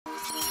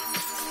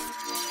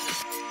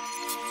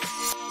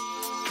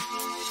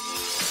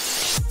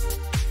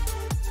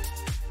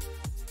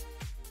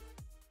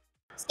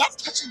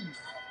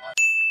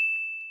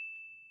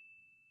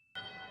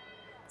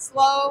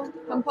slow,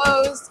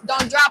 composed.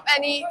 Don't drop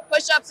any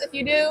push-ups if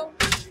you do.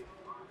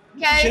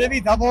 Okay? Should it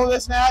be double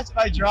this match if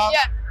I drop?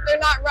 Yeah, they're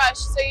not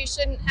rushed, so you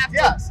shouldn't have to.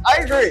 Yes,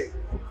 I agree.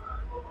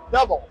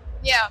 Double.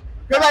 Yeah.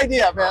 Good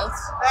idea, Vince.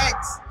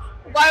 Thanks.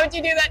 Why would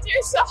you do that to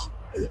yourself?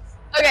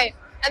 Okay,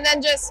 and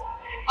then just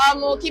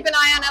we'll keep an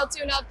eye on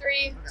L2 and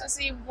L3 to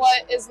see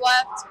what is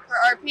left for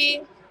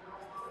RP.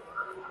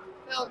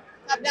 So,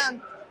 tap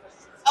down.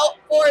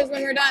 L4 is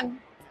when we're done.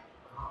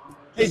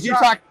 Hey,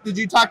 did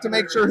you talk to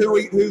make sure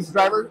who's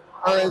driver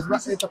or is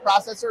it's a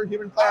processor,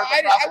 human player?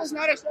 I was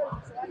not a starter.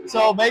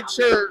 So make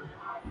sure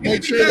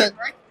that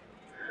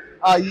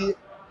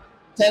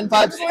 10-6-54.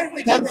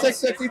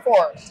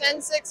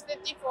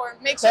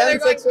 10-6-54. Make sure they're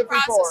going to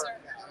processor.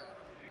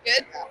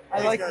 Good.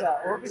 I like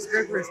that. Orbis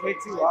gripper is way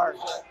too large.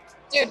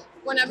 Dude,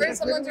 whenever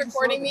someone's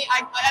recording me,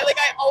 I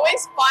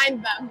always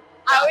find them.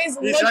 I always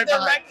look right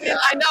directly.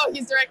 I know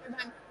he's directly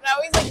behind. But I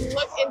always like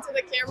look into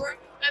the camera,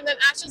 and then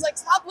Ashley's like,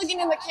 "Stop looking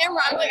in the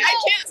camera." I'm like, "I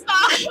can't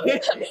stop."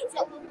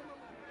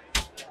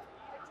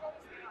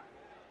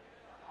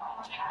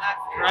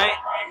 Right?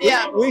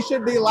 Yeah. We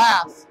should be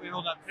last. Wait,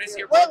 hold on.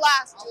 We're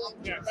last.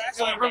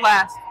 We're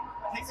last.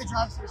 Take the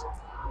drive station.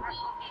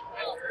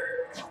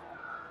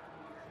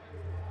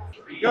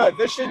 Good.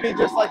 This should be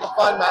just like a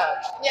fun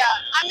match. Yeah.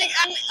 I'm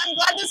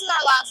glad this is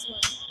our last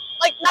one.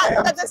 Like,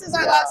 not that this is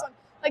our last one.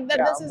 Like that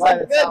this is a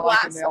good not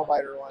last like a nail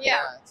biter one.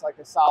 Yeah. It's like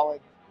a solid.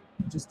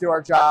 Just do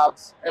our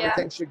jobs.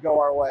 Everything should go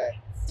our way.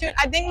 Dude,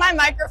 I think my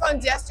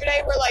microphones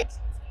yesterday were like,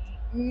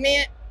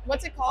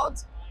 what's it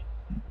called?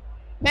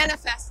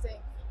 Manifesting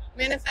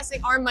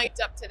are mic'd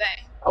up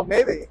today. Oh,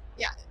 maybe.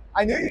 Yeah.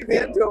 I knew you'd be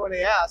into it when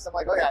he asked. I'm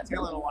like, oh yeah,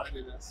 Taylor will want to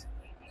do this.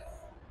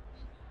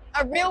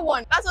 A real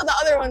one. That's what the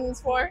other one was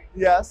for.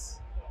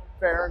 Yes.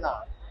 Fair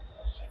enough.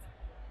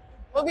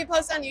 Will be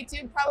posted on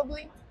YouTube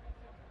probably.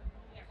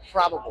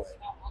 Probably.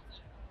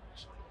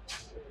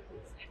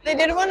 They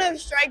did one of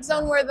Strike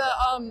Zone where the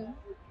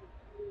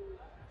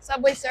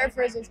Subway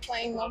Surfers was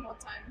playing the whole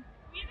time.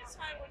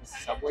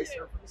 Subway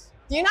Surfers?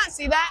 Do you not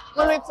see that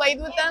when we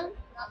played with them?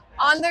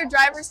 On their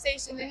driver's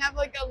station, they have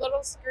like a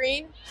little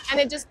screen, and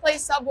it just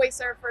plays Subway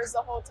Surfers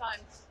the whole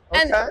time.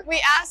 And we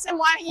asked him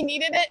why he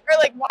needed it, or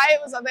like why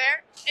it was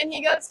there, and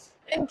he goes,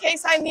 in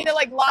case I need to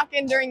like lock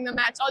in during the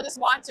match, I'll just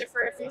watch it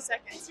for a few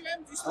seconds.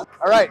 All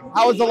right.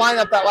 How was the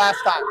lineup that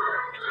last time?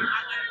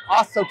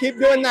 Awesome. So keep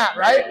doing that,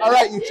 right? All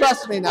right. You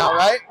trust me now,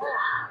 right?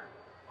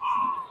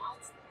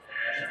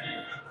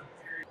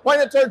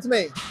 Point it towards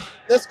me.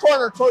 This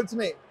corner towards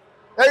me.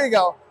 There you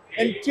go.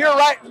 And to your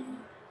right.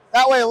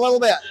 That way a little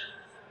bit.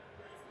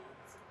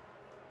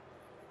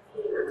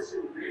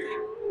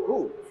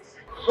 Ooh.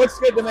 Looks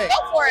good to me.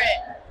 Go for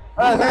it.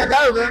 All right, I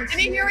got it, Vince. I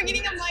didn't hear we're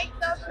getting a mic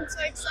up. I'm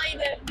so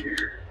excited.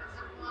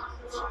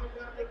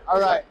 All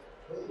right.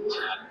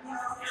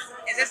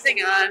 Is this thing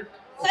on?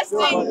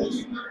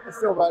 Testing. It's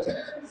still buzzing.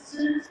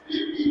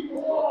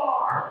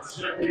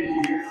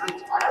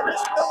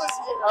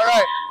 All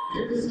right.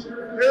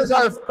 Here's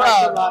our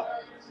crowd.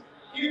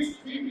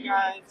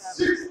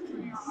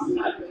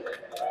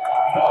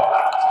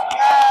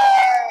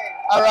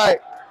 All right.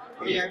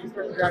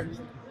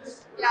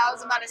 Yeah, I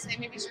was about to say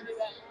maybe you should do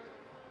that.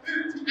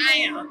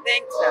 I don't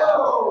think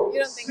so. You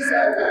don't think so?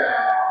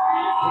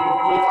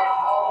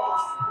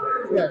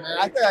 Yeah, man.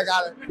 I think I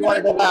got it. You want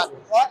to go back?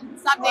 What?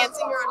 Stop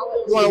dancing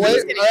around. You want to wait?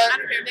 Just kidding. All right. I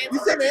don't care. Dance. You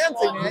say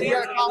dancing, man. You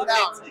got to calm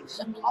down.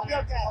 I'll be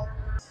okay.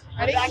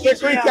 Ready? Quick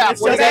recap.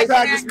 What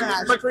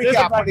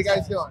are you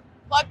guys doing?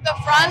 Pluck the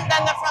front,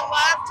 then the front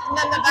left, and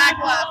then the back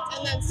left,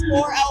 and then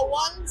score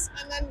L1s,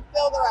 and then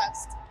fill the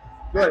rest.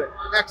 Good.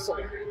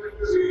 Excellent.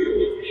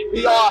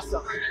 Be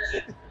awesome.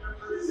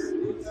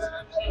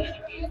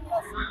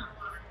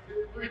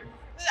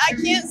 I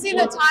can't see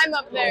the time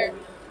up there.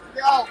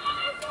 Go.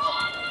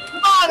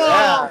 Come on,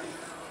 Yeah.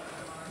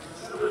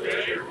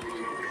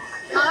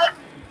 Cut.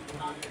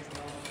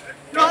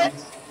 Cut.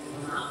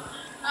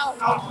 Oh.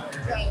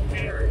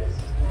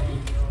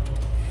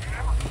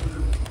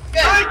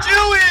 Good. I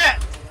do it!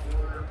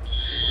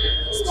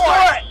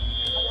 Score it.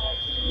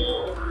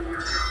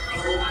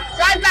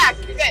 Drive back.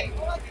 Good.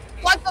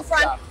 Pluck the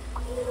front.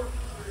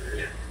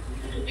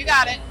 You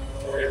got it.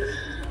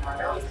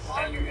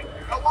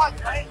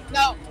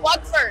 No,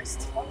 pluck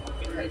first.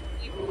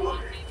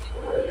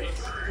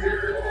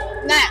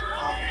 Net.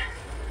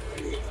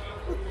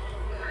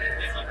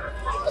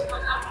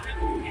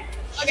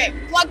 Okay,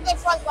 plug the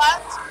front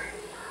left.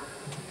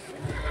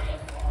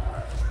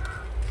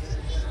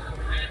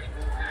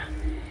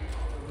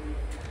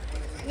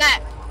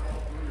 Net.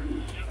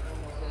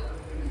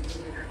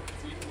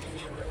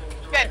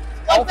 Good.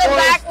 Plug the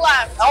back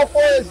left.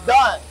 L4 is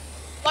done.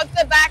 Plug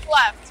the back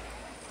left.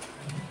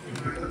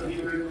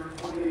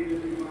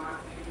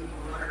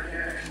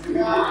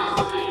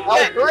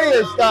 L3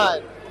 is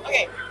done.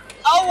 Okay.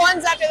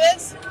 L1s after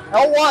this.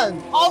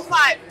 L1. All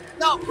 5.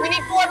 No, we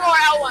need 4 more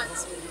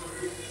L1s.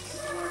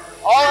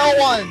 All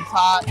L1s,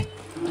 hot.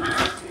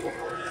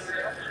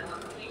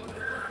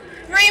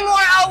 3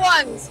 more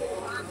L1s.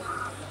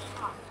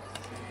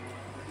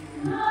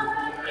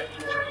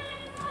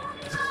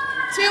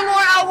 2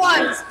 more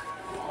L1s.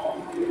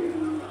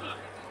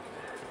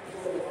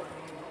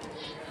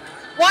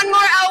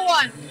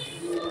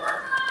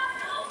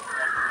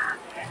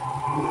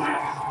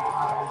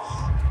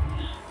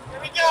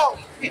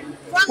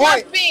 Front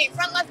left B.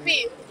 Front left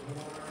B.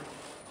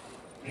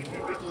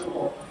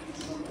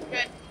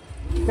 Good.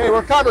 Okay,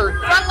 we're covered.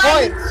 Front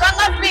left. Front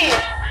left B.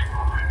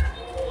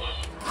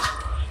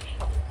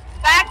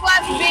 Back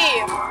left B.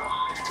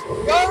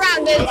 Go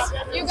around it.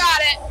 You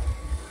got it.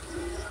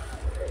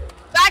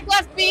 Back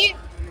left B.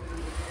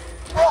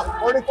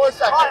 44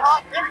 seconds.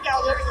 There we go.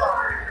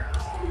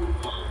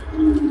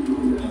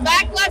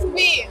 Back left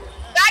B.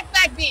 Back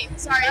B.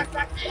 Sorry.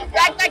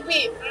 Back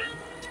B.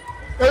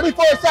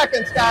 34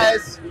 seconds,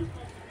 guys.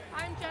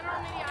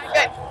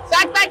 Good.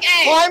 Back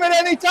A. Climb at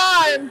any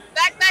time.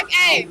 Back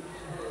A.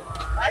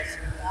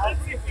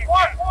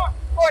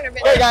 Corner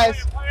bit. Hey,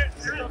 guys.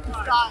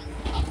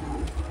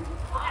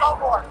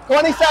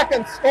 20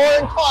 seconds. Score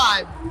and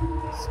climb.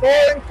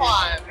 Score and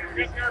climb.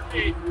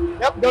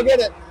 Yep, go get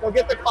it. Go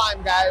get the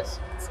climb, guys.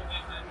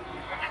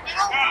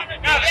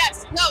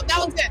 Yes. No, that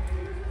one's good.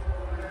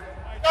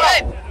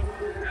 Good.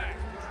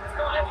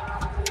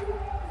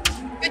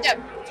 Good job.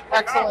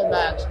 Excellent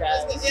match,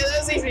 guys. Yeah, that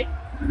was easy.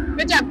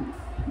 Good job.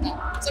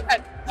 It's okay.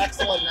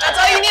 Excellent match. That's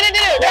all you needed to do.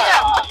 Good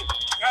job.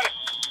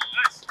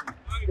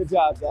 Good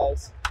job,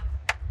 guys.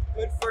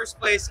 Good first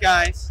place,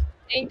 guys.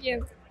 Thank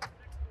you.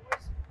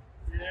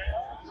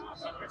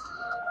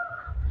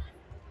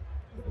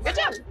 Good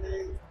job.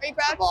 Are you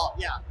proud? Ball,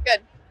 yeah.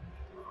 Good.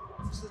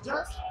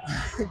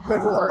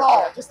 Good work.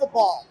 Ball, just the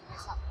ball.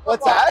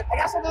 What's that? I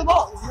got something to the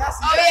ball.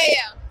 Oh,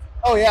 yeah.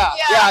 Oh, yeah.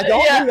 Yeah,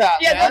 don't do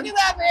that, Yeah, man. don't do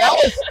that, man. That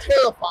was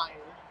terrifying.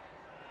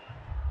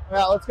 All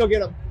right, let's go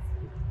get him.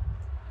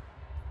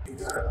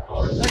 That's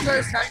what I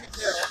was trying to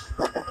do.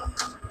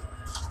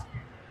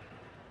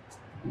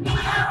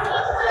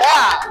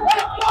 Yeah.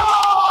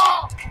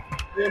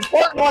 The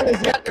important one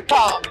is yet to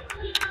come.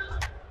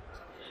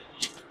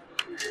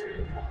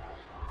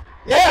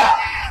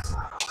 Yeah.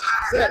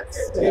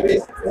 6, baby.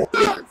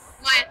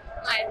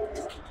 Mine.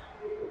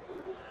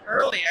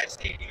 Early, I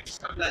see you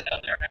just throw that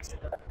down there next to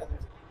it.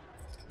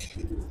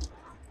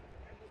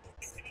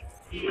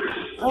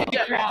 Oh,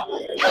 crap.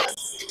 Yes.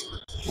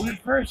 Went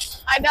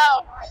first. I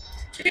know.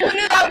 Who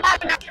knew that would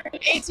happen after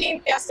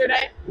 18th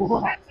yesterday?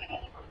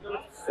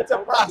 It's a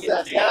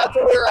process. Yeah, that's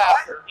what we were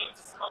after.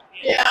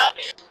 Yeah.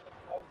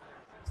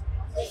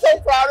 I'm so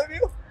proud of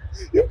you.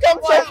 You've come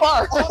so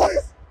far.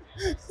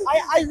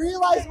 I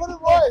realized what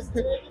it was.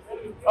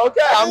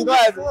 Okay, I'm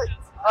glad.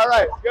 All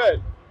right,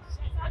 good.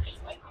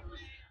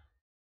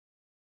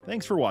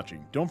 Thanks for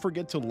watching. Don't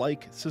forget to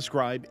like,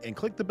 subscribe, and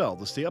click the bell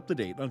to stay up to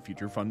date on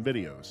future fun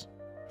videos.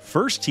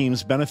 First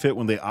teams benefit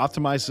when they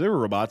optimize their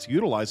robots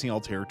utilizing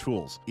Altair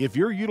tools. If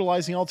you're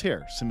utilizing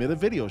Altair, submit a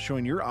video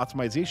showing your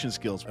optimization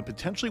skills and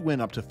potentially win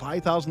up to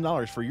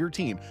 $5,000 for your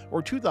team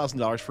or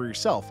 $2,000 for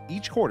yourself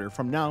each quarter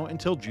from now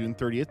until June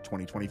 30th,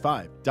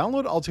 2025.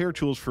 Download Altair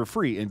tools for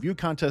free and view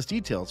contest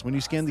details when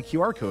you scan the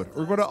QR code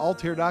or go to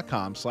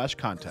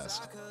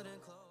altair.com/contest.